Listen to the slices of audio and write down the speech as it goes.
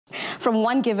from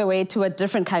one giveaway to a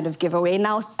different kind of giveaway.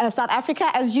 Now, South Africa,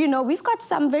 as you know, we've got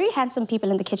some very handsome people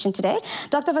in the kitchen today.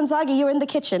 Dr. Van Zage, you're in the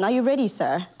kitchen. Are you ready,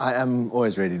 sir? I am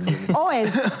always ready.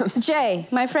 Always. Jay,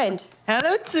 my friend.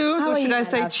 Hello, Tooms. Or should I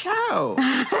say ciao?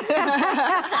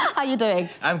 How are you doing?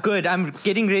 I'm good. I'm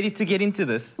getting ready to get into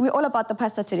this. We're all about the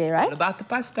pasta today, right? All about the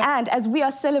pasta. And as we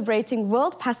are celebrating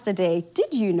World Pasta Day,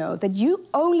 did you know that you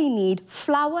only need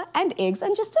flour and eggs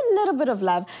and just a little bit of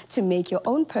love to make your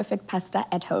own perfect pasta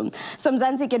at home? So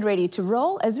Mzansi, get ready to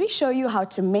roll as we show you how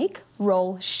to make,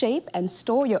 roll, shape and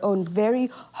store your own very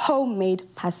homemade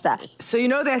pasta. So you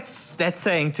know that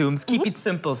saying, Tooms, keep it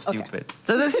simple, stupid. Okay.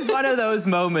 So this is one of those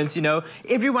moments, you know,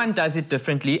 everyone does it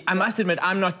differently. I must admit,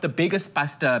 I'm not the biggest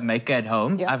pasta maker at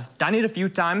home. Yeah. I've done it a few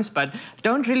times, but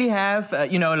don't really have,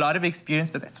 you know, a lot of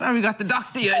experience, but that's why we got the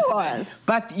doctor here today.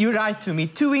 But you're right, to me.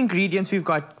 2 ingredients, we've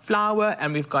got flour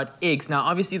and we've got eggs. Now,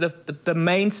 obviously, the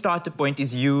main starter point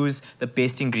is use the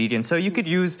best ingredients. So you could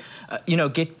use, you know,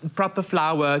 get proper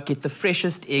flour, get the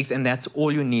freshest eggs, and that's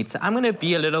all you need. So I'm going to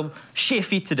be a little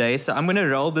chefy today, so I'm going to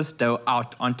roll this dough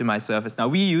out onto my surface. Now,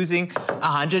 we're using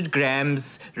 100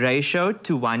 grams ratio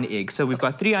to 1 egg. So we've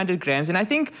got 300 grams, and I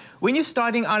think when you're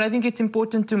starting out, I think it's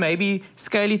important to maybe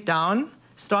scale it down.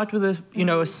 Start with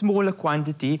a smaller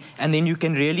quantity, and then you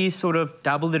can really sort of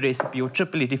double the recipe or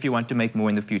triple it if you want to make more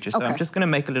in the future. So I'm just going to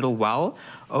make a little well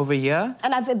over here.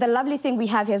 And the lovely thing we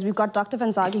have here is we've got Dr. Van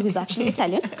Zage, who's actually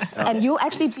Italian, and you'll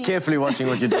actually be... carefully watching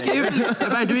what you're doing.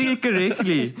 Am I doing it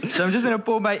correctly? So I'm just going to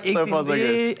pour my eggs in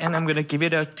there, and I'm going to give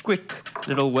it a quick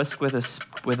little whisk with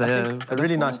a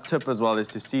really nice tip as well is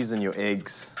to season your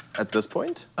eggs at this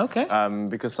point. Okay.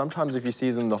 Because sometimes if you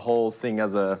season the whole thing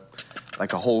as a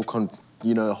whole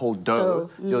whole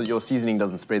dough, your seasoning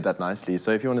doesn't spread that nicely.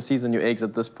 So if you want to season your eggs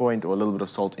at this point or a little bit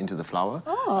of salt into the flour,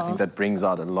 I think that brings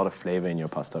out a lot of flavor in your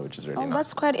pasta, which is really nice.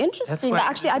 That's quite interesting.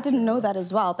 Actually, I didn't know that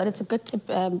as well, but it's a good tip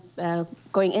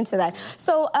going into that.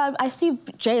 So I see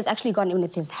Jay has actually gone in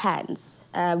with his hands.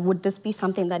 Would this be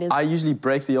something that is... I usually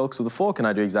break the yolks with a fork and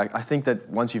I do I think that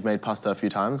once you've made pasta a few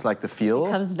times, like the feel,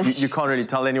 you can't really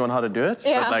tell anyone how to do it,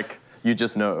 but like... you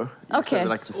just know. Okay. So,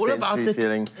 like the sensory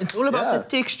feeling. It's all about the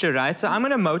texture, right? So I'm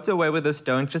going to motor away with this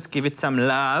dough and just give it some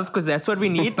love, because that's what we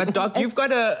need. But, Doc, you've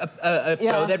got a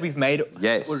dough that we've made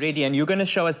already, and you're going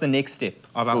to show us the next step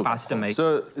of our pasta making.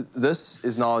 So this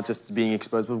is now just being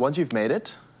exposed, but once you've made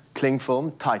it, cling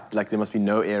film, tight, like there must be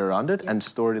no air around it, and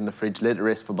store it in the fridge, let it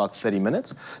rest for about 30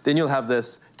 minutes. Then you'll have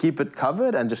this, keep it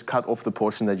covered, and just cut off the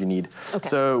portion that you need. Okay.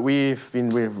 So we're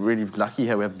really lucky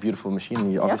here, we have a beautiful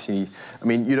machine. You obviously, I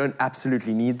mean, you don't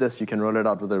absolutely need this, you can roll it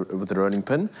out with a rolling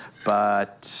pin,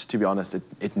 but to be honest,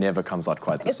 it never comes out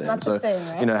quite the same. It's not the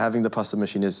same, right? You know, having the pasta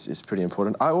machine is pretty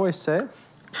important. I always say,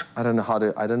 I don't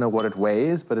know what it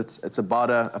weighs, but it's about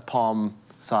a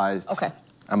palm-sized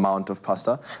amount of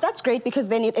pasta. That's great, because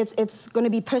then it's going to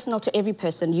be personal to every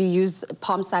person. You use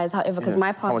palm size, however, because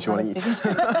my palm size is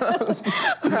big.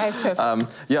 Right,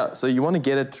 perfect. So you want to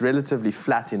get it relatively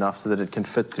flat enough so that it can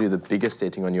fit through the biggest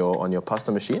setting on your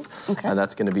pasta machine, and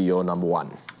that's going to be your number 1.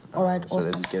 All right, so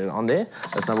let's get it on there.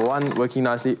 That's number 1, working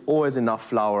nicely. Always enough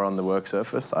flour on the work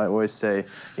surface. I always say,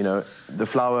 you know, the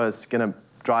flour is going to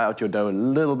dry out your dough a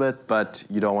little bit, but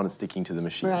you don't want it sticking to the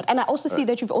machine. Right, and I also see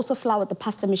that you've also floured the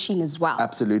pasta machine as well.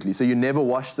 Absolutely. So you never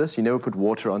wash this, you never put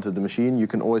water onto the machine. You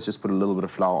can always just put a little bit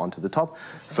of flour onto the top.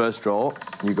 First roll,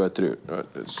 you go through. Right,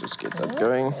 let's just get that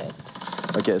going.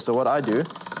 Okay, so what I do,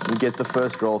 you get the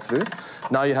first roll through.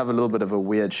 Now you have a little bit of a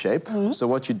weird shape. So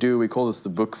what you do, we call this the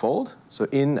book fold. So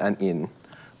in and in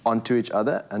onto each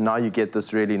other, and now you get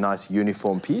this really nice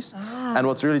uniform piece. And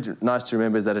what's really nice to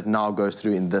remember is that it now goes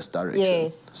through in this direction.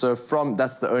 Yes. So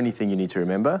that's the only thing you need to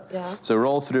remember. So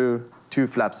roll through 2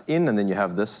 flaps in, and then you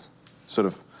have this sort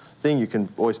of thing. You can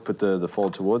always put the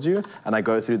fold towards you, and I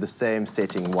go through the same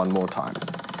setting one more time.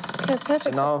 Okay,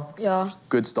 perfect. So now,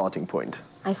 good starting point.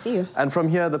 I see you. And from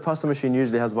here, the pasta machine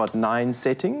usually has about 9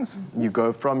 settings. You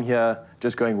go from here,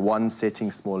 just going 1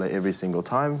 setting smaller every single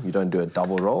time. You don't do a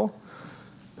double roll.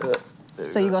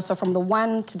 So you go from the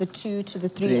 1 to the 2 to the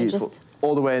 3 and just...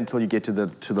 all the way until you get to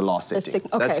the last setting.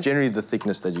 That's generally the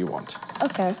thickness that you want.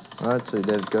 Okay. All right, so you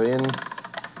let it go in.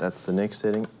 That's the next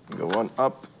setting. Go 1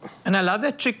 up. And I love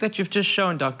that trick that you've just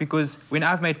shown, Doc, because when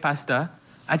I've made pasta,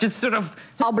 I just sort of...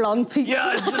 oblong piece.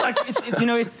 Yeah, it's like, you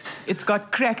know, it's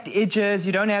got cracked edges.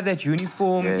 You don't have that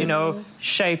uniform, you know,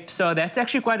 shape. So that's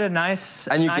actually quite a nice...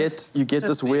 And you get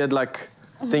this weird, like,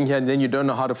 thing here, and then you don't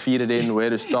know how to feed it in,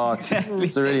 where to start.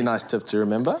 It's a really nice tip to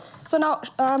remember. So now,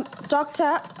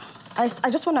 Doctor, I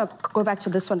just want to go back to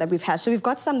this one that we've had. So we've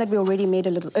got some that we already made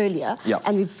a little earlier,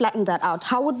 and we've flattened that out.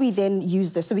 How would we then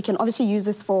use this? So we can obviously use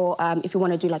this for if you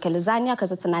want to do like a lasagna,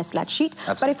 because it's a nice flat sheet.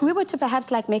 Absolutely. But if we were to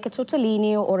perhaps like make a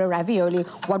tortellini or a ravioli,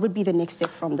 what would be the next step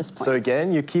from this point? So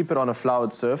again, you keep it on a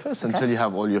floured surface until you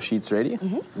have all your sheets ready.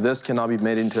 This can now be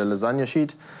made into a lasagna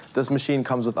sheet. This machine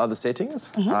comes with other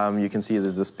settings. You can see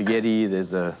there's the spaghetti, there's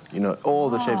the, all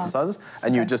the shapes and sizes,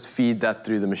 and you just feed that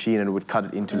through the machine and it would cut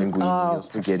it into linguine or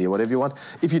spaghetti or whatever you want.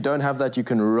 If you don't have that, you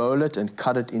can roll it and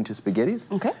cut it into spaghettis.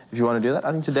 If you want to do that.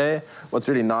 I think today what's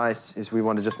really nice is we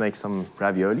want to just make some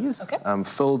raviolis.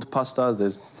 Filled pastas,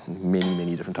 there's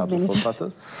many different types of filled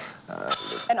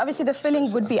pastas. And obviously the filling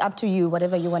would be up to you,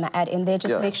 whatever you want to add in there.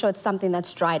 Just make sure it's something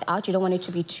that's dried out. You don't want it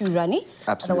to be too runny.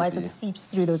 Otherwise it seeps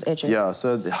through those edges. Yeah,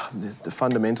 so the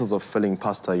fundamentals of filling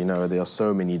pasta, there are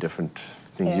so many different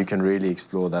things. You can really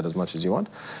explore that as much as you want.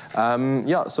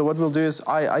 So what we'll do is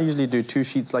I usually do 2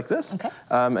 sheets like this.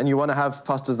 And you want to have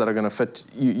pastas that are going to fit.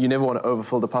 You never want to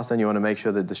overfill the pasta, and you want to make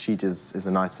sure that the sheet is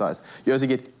a nice size. You also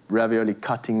get ravioli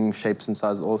cutting shapes and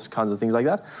sizes, all kinds of things like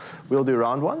that. We'll do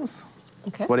round ones.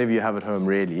 Whatever you have at home,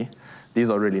 really. These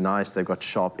are really nice. They've got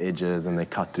sharp edges and they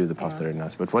cut through the pasta really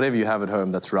nice. But whatever you have at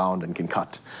home that's round and can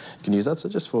cut, you can use that. So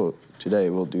just for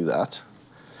today, we'll do that.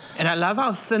 And I love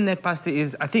how thin that pasta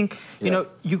is. I think,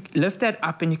 you lift that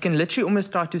up and you can literally almost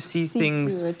start to see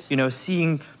things,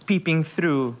 peeping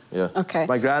through.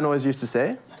 My gran always used to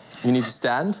say, you need to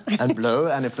stand and blow,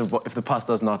 and if the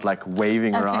pasta's not like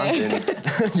waving around, then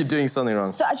you're doing something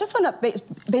wrong. So I just want to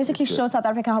basically show South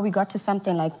Africa how we got to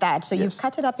something like that. So you've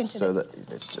cut it up into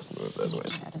let's just move those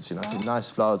ways. See, nice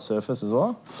floured surface as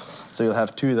well. So you'll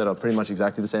have 2 that are pretty much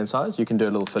exactly the same size. You can do a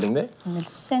little filling there. In the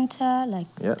center, like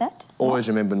that. Always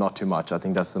remember not too much. I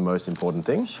think that's the most important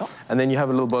thing. And then you have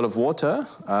a little bowl of water.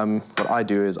 What I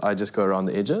do is I just go around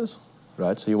the edges,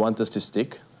 right? So you want this to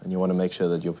stick. And you want to make sure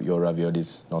that your ravioli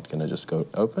is not going to just go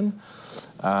open.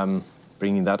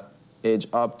 Bringing that edge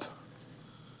up,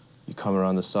 you come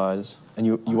around the sides. And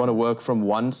you want to work from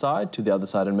one side to the other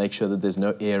side and make sure that there's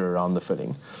no air around the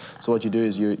filling. So what you do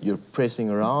is you're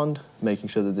pressing around, making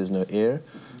sure that there's no air,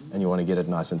 and you want to get it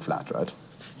nice and flat, right?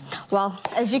 Well,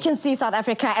 as you can see, South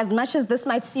Africa, as much as this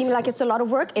might seem like it's a lot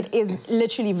of work, it is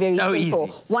literally very simple.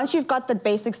 Easy. Once you've got the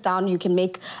basics down, you can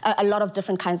make a lot of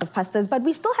different kinds of pastas. But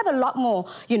we still have a lot more,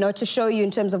 to show you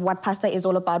in terms of what pasta is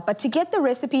all about. But to get the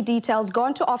recipe details, go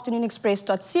on to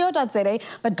afternoonexpress.co.za.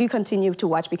 But do continue to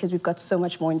watch because we've got so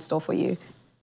much more in store for you.